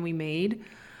more than we made.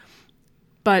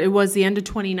 But it was the end of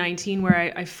 2019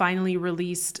 where I finally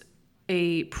released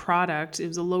a product. It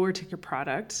was a lower ticket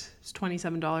product. It was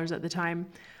 $27 at the time.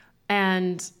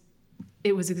 And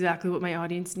it was exactly what my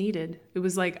audience needed. It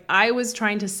was like I was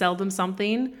trying to sell them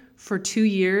something for 2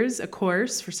 years, a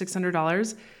course for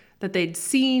 $600 that they'd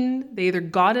seen. They either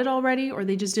got it already or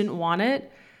they just didn't want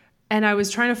it. And I was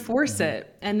trying to force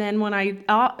it. And then when I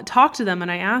talked to them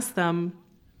and I asked them,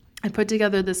 I put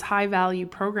together this high value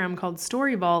program called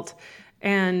Story Vault,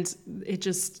 and it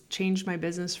just changed my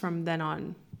business from then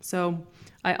on. So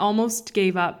I almost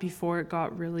gave up before it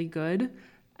got really good.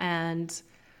 And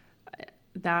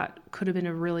that could have been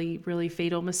a really, really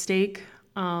fatal mistake.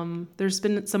 There's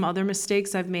been some other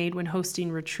mistakes I've made when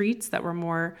hosting retreats that were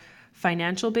more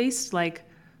financial based, like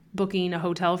booking a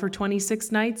hotel for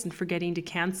 26 nights and forgetting to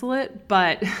cancel it.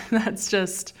 But that's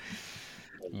just,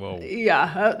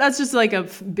 that's just like a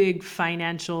big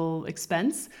financial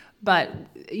expense. But,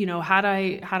 you know, had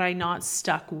I not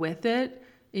stuck with it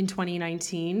in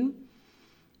 2019,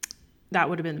 that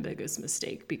would have been the biggest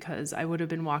mistake, because I would have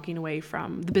been walking away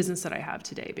from the business that I have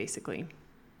today, basically.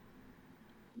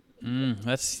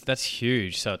 That's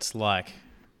huge. So it's like,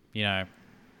 you know,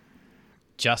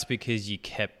 just because you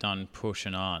kept on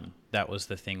pushing on, that was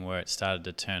the thing where it started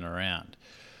to turn around.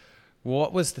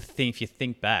 What was the thing, if you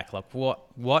think back, like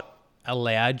what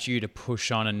allowed you to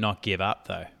push on and not give up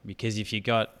though? Because if you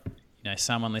got, you know,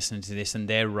 someone listening to this and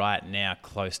they're right now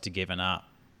close to giving up,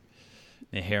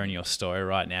 they're hearing your story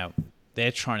right now,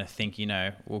 they're trying to think, you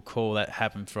know, well, cool, that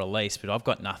happened for Elise, but I've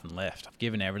got nothing left. I've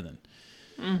given everything.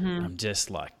 I'm just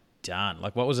like done.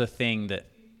 Like, what was the thing that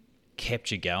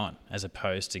kept you going as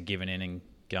opposed to giving in and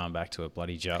going back to a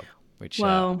bloody job? Which,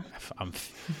 no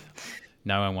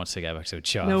one wants to go back to a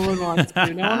job. No one wants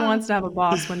to. No one wants to have a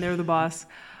boss when they're the boss.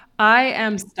 I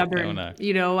am stubborn,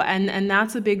 you know, and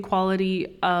that's a big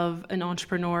quality of an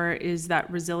entrepreneur, is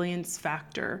that resilience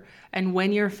factor. And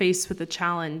when you're faced with a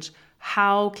challenge,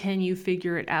 how can you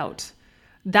figure it out?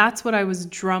 That's what I was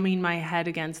drumming my head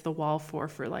against the wall for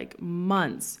like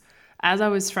months. As I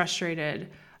was frustrated,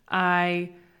 I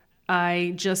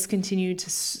just continued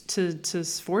to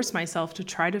force myself to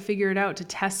try to figure it out, to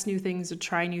test new things, to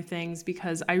try new things,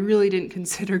 because I really didn't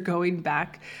consider going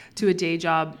back to a day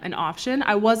job an option.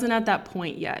 I wasn't at that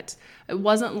point yet. It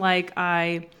wasn't like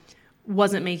I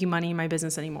wasn't making money in my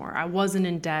business anymore. I wasn't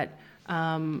in debt.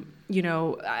 You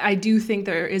know, I do think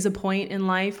there is a point in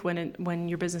life when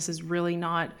your business is really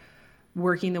not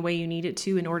working the way you need it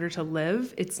to in order to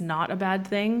live. It's not a bad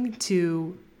thing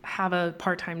to have a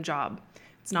part-time job.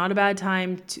 It's not a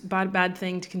bad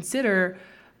thing to consider,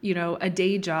 you know, a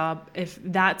day job if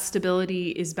that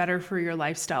stability is better for your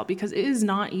lifestyle, because it is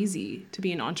not easy to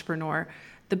be an entrepreneur.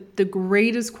 The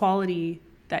greatest quality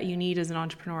that you need as an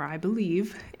entrepreneur, I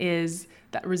believe, is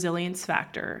that resilience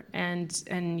factor,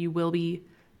 and you will be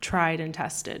tried and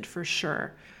tested for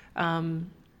sure.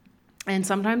 And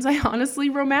sometimes I honestly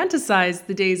romanticize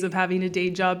the days of having a day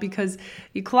job, because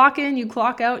you clock in, you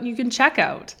clock out, and you can check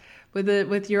out.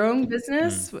 With your own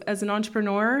business as an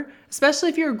entrepreneur, especially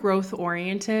if you're growth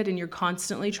oriented and you're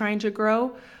constantly trying to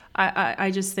grow, I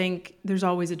just think there's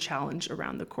always a challenge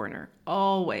around the corner,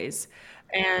 always.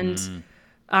 And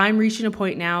I'm reaching a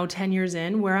point now, 10 years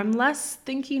in, where I'm less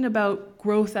thinking about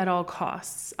growth at all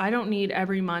costs. I don't need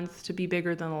every month to be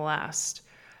bigger than the last.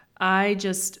 I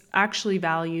just actually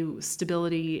value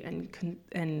stability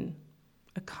and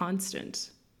a constant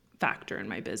factor in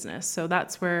my business. So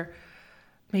that's where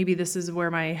maybe this is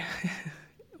where my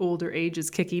older age is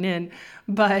kicking in.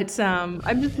 But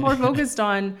I'm just more focused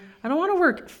on, I don't want to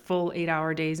work full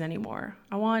 8-hour days anymore.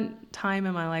 I want time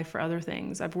in my life for other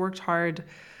things. I've worked hard.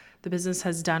 The business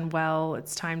has done well.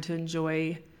 It's time to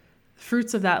enjoy the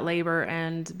fruits of that labor.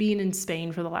 And being in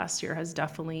Spain for the last year has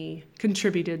definitely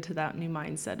contributed to that new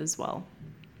mindset as well.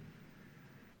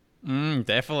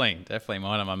 Definitely.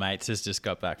 One of my mates has just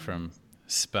got back from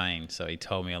Spain, so he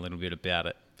told me a little bit about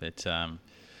it. But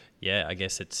yeah, I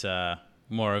guess it's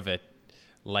more of a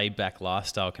laid-back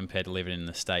lifestyle compared to living in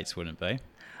the States, wouldn't it be?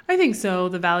 I think so.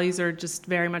 The values are just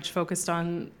very much focused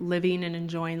on living and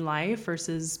enjoying life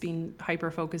versus being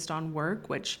hyper-focused on work,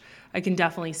 which I can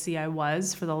definitely see I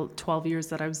was for the 12 years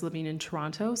that I was living in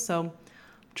Toronto. So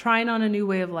trying on a new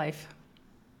way of life.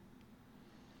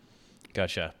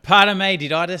 Gotcha. Pardon me,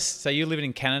 did I just... So you're living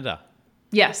in Canada?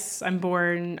 Yes, I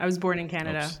was born in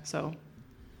Canada, Oops. so.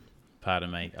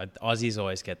 Pardon me. Aussies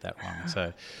always get that wrong.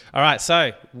 So, all right.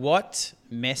 So, what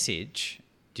message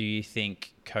do you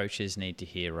think coaches need to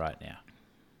hear right now?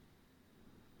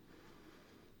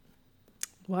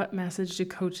 What message do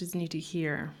coaches need to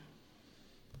hear?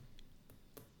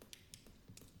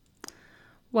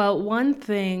 Well, one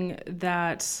thing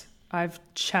that I've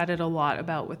chatted a lot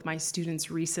about with my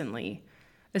students recently,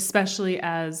 especially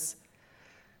as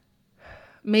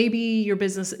maybe your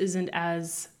business isn't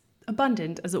as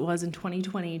abundant as it was in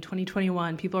 2020,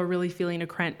 2021. People are really feeling a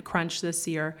crunch this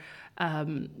year.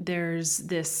 There's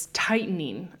this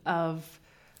tightening of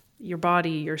your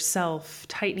body, yourself,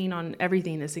 tightening on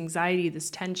everything, this anxiety, this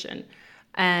tension.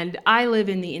 And I live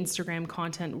in the Instagram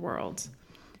content world.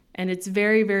 And it's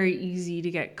very, very easy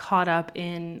to get caught up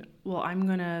in, well, I'm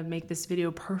going to make this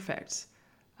video perfect.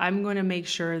 I'm going to make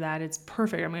sure that it's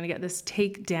perfect. I'm going to get this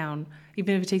take down,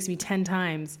 even if it takes me 10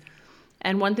 times.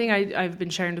 And one thing I've been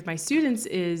sharing with my students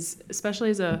is,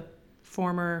 especially as a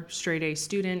former straight A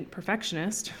student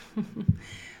perfectionist,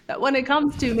 that when it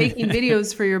comes to making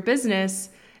videos for your business,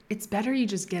 it's better you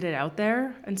just get it out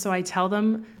there. And so I tell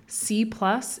them C+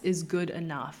 is good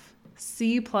enough.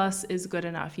 C+ is good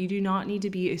enough. You do not need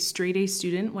to be a straight A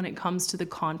student when it comes to the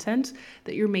content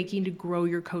that you're making to grow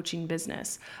your coaching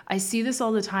business. I see this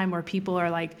all the time where people are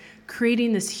like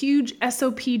creating this huge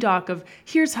SOP doc of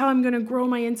here's how I'm going to grow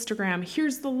my Instagram.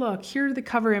 Here's the look. Here are the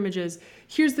cover images.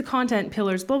 Here's the content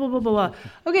pillars, blah, blah, blah, blah, blah.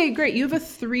 Okay, great. You have a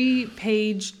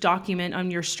 3-page document on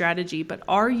your strategy, but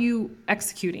are you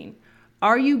executing?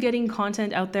 Are you getting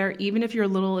content out there even if you're a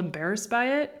little embarrassed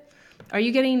by it? Are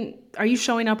you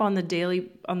showing up on the daily,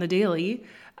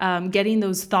 getting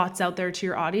those thoughts out there to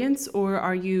your audience, or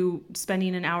are you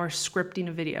spending an hour scripting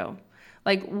a video?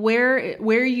 Like where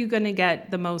are you going to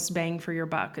get the most bang for your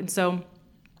buck? And so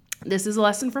this is a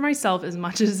lesson for myself as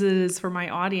much as it is for my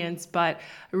audience, but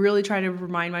I really try to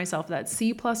remind myself that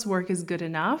C+ work is good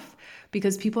enough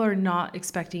because people are not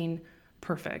expecting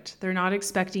perfect. They're not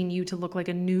expecting you to look like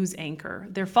a news anchor.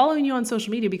 They're following you on social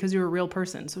media because you're a real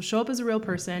person. So show up as a real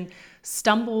person,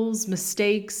 stumbles,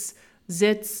 mistakes,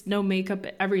 zits, no makeup,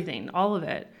 everything, all of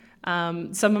it.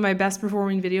 Some of my best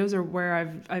performing videos are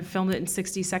where I've filmed it in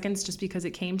 60 seconds just because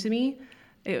it came to me.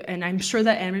 And I'm sure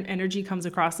that energy comes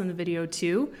across in the video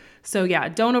too. So yeah,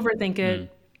 don't overthink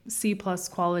it. C+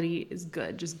 quality is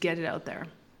good. Just get it out there.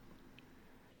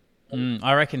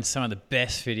 I reckon some of the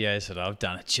best videos that I've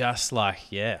done are just like,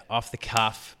 off the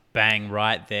cuff, bang,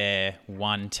 right there,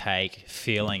 one take,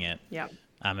 feeling it. Yeah.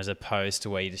 As opposed to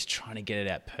where you're just trying to get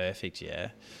it out perfect,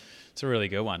 yeah. It's a really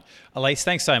good one. Elise,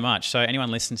 thanks so much. So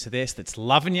anyone listening to this that's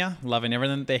loving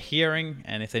everything that they're hearing,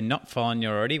 and if they're not following you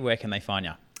already, where can they find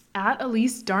you? At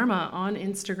Elise Darma on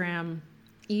Instagram,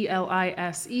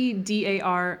 ELISE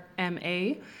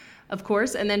DARMA. Of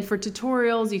course. And then for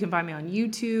tutorials, you can find me on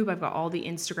YouTube. I've got all the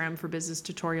Instagram for business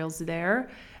tutorials there.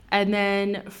 And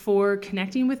then for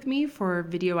connecting with me for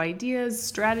video ideas,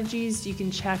 strategies, you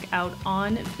can check out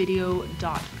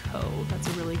onvideo.co. That's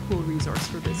a really cool resource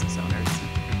for business owners.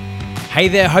 Hey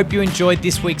there, hope you enjoyed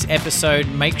this week's episode.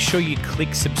 Make sure you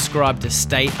click subscribe to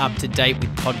stay up to date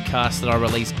with podcasts that I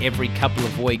release every couple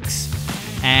of weeks.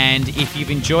 And if you've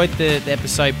enjoyed the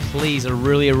episode, please, I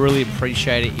really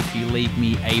appreciate it if you leave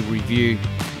me a review.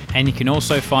 And you can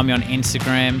also find me on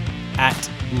Instagram at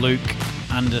Luke_Page.